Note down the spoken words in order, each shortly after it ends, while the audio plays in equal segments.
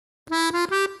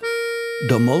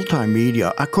The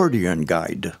Multimedia Accordion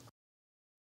Guide.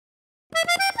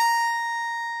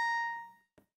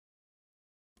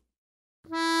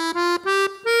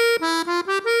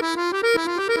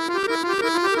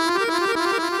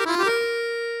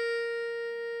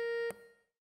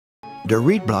 The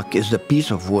reed block is the piece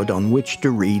of wood on which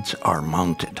the reeds are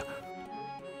mounted.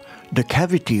 The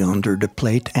cavity under the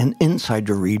plate and inside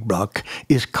the reed block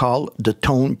is called the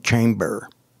tone chamber.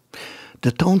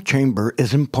 The tone chamber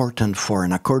is important for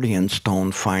an accordion's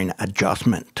tone fine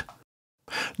adjustment.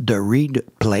 The reed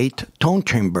plate tone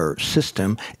chamber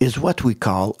system is what we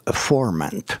call a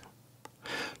formant.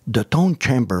 The tone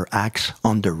chamber acts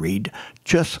on the reed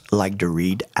just like the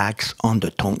reed acts on the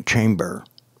tone chamber.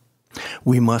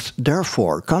 We must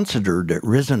therefore consider the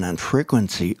resonant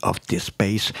frequency of this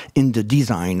space in the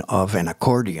design of an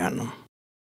accordion.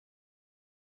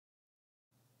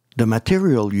 The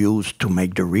material used to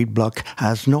make the reed block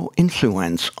has no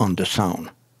influence on the sound.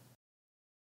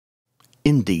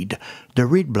 Indeed, the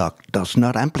reed block does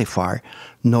not amplify,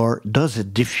 nor does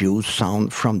it diffuse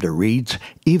sound from the reeds,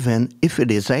 even if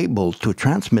it is able to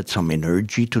transmit some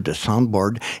energy to the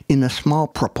soundboard in a small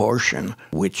proportion,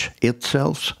 which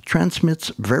itself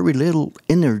transmits very little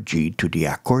energy to the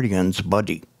accordion's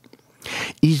body.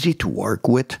 Easy to work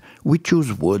with, we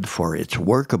choose wood for its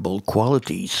workable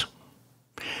qualities.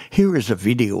 Here is a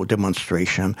video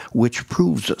demonstration which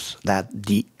proves us that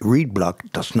the reed block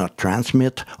does not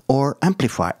transmit or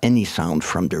amplify any sound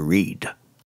from the reed.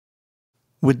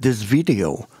 With this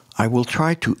video, I will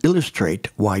try to illustrate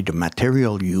why the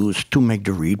material used to make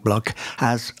the reed block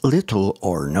has little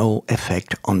or no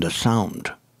effect on the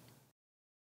sound.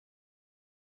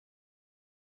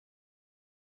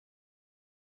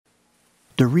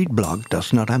 The reed block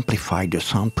does not amplify the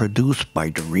sound produced by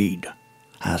the reed.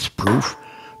 As proof,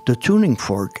 the tuning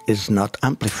fork is not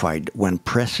amplified when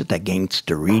pressed against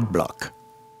the reed block.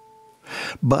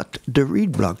 But the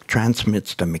reed block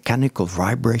transmits the mechanical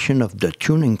vibration of the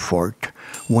tuning fork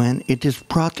when it is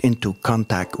brought into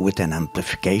contact with an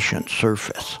amplification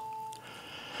surface.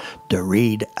 The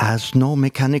reed has no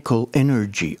mechanical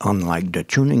energy unlike the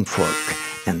tuning fork,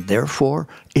 and therefore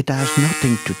it has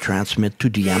nothing to transmit to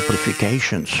the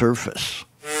amplification surface.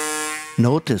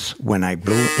 Notice when I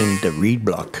blow in the reed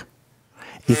block.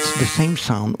 It's the same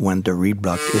sound when the reed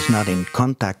block is not in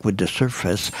contact with the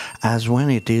surface as when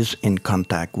it is in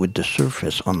contact with the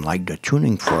surface, unlike the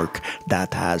tuning fork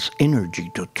that has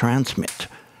energy to transmit.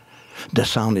 The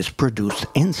sound is produced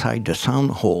inside the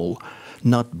sound hole,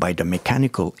 not by the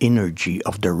mechanical energy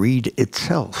of the reed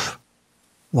itself.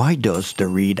 Why does the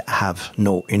reed have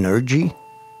no energy?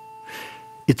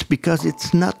 It's because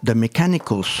it's not the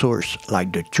mechanical source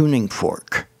like the tuning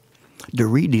fork. The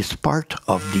reed is part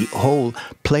of the whole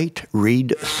plate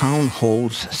reed sound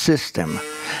holes system,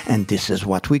 and this is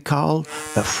what we call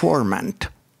a formant.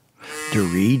 The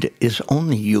reed is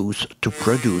only used to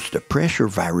produce the pressure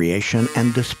variation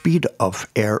and the speed of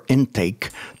air intake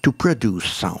to produce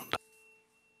sound.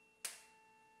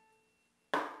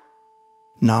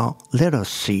 Now let us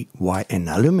see why an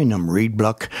aluminum reed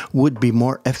block would be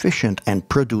more efficient and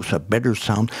produce a better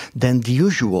sound than the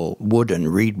usual wooden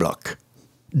reed block.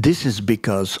 This is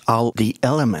because all the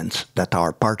elements that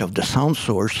are part of the sound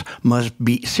source must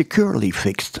be securely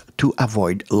fixed to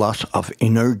avoid loss of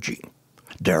energy.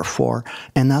 Therefore,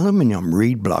 an aluminum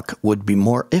reed block would be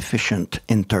more efficient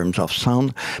in terms of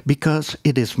sound because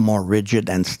it is more rigid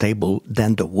and stable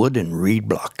than the wooden reed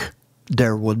block.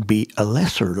 There would be a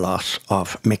lesser loss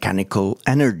of mechanical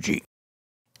energy.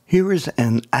 Here is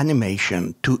an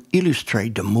animation to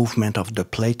illustrate the movement of the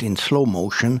plate in slow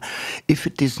motion if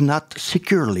it is not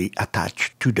securely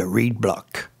attached to the reed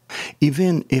block.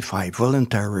 Even if I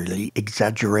voluntarily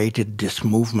exaggerated this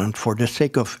movement for the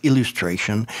sake of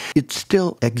illustration, it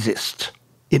still exists.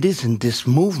 It is in this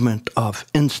movement of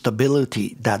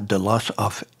instability that the loss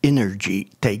of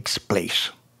energy takes place.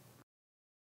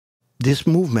 This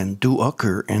movement do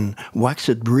occur in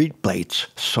waxed reed plates,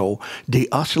 so the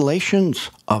oscillations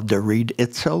of the reed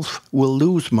itself will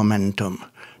lose momentum,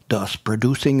 thus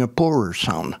producing a poorer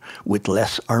sound with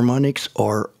less harmonics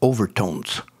or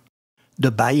overtones.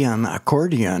 The Bahian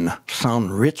accordion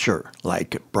sound richer,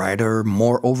 like brighter,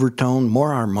 more overtone,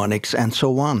 more harmonics, and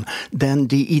so on, than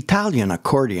the Italian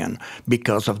accordion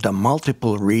because of the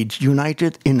multiple reeds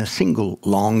united in a single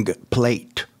long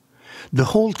plate. The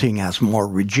whole thing has more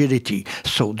rigidity,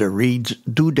 so the reeds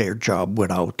do their job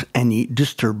without any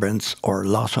disturbance or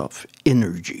loss of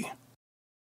energy.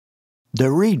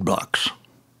 The reed blocks.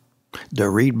 The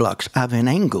reed blocks have an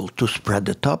angle to spread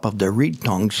the top of the reed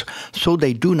tongues so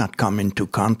they do not come into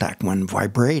contact when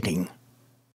vibrating.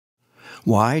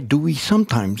 Why do we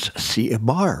sometimes see a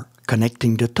bar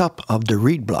connecting the top of the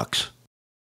reed blocks.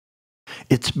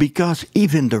 It's because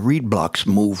even the reed blocks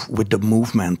move with the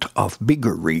movement of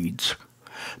bigger reeds.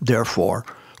 Therefore,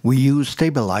 we use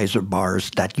stabilizer bars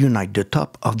that unite the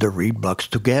top of the reed blocks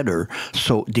together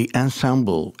so the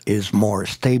ensemble is more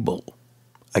stable.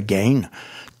 Again,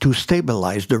 to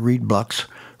stabilize the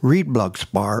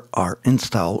Reedblocks bars are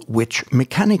installed which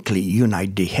mechanically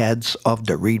unite the heads of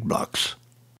the reed blocks.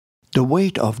 The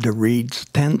weight of the reeds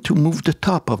tend to move the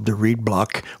top of the reed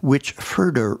block, which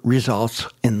further results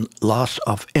in loss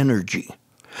of energy.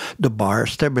 The bar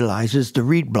stabilizes the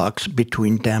reed blocks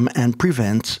between them and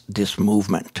prevents this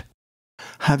movement.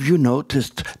 Have you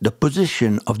noticed the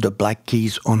position of the black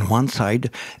keys on one side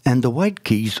and the white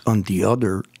keys on the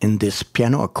other in this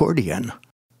piano accordion?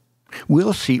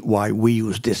 We'll see why we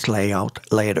use this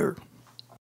layout later.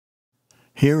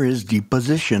 Here is the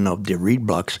position of the reed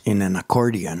blocks in an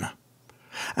accordion.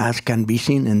 As can be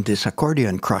seen in this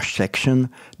accordion cross-section,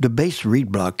 the bass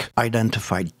reed block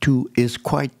identified 2 is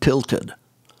quite tilted.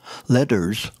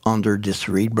 Letters under this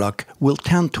reed block will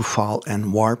tend to fall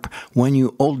and warp when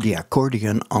you hold the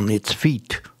accordion on its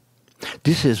feet.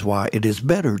 This is why it is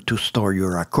better to store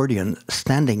your accordion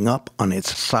standing up on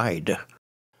its side.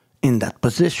 In that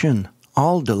position,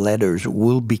 all the letters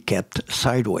will be kept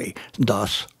sideways,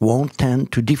 thus won't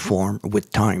tend to deform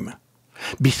with time.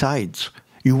 Besides,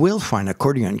 you will find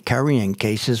accordion carrying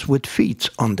cases with feet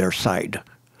on their side.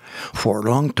 For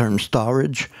long-term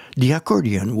storage, the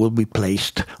accordion will be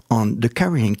placed on the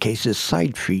carrying case's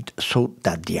side feet so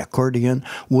that the accordion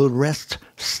will rest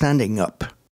standing up.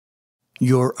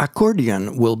 Your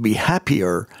accordion will be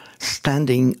happier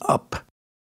standing up.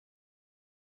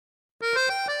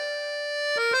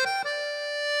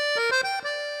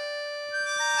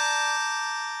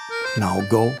 Now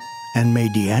go and may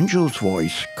the angel's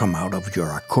voice come out of your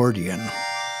accordion.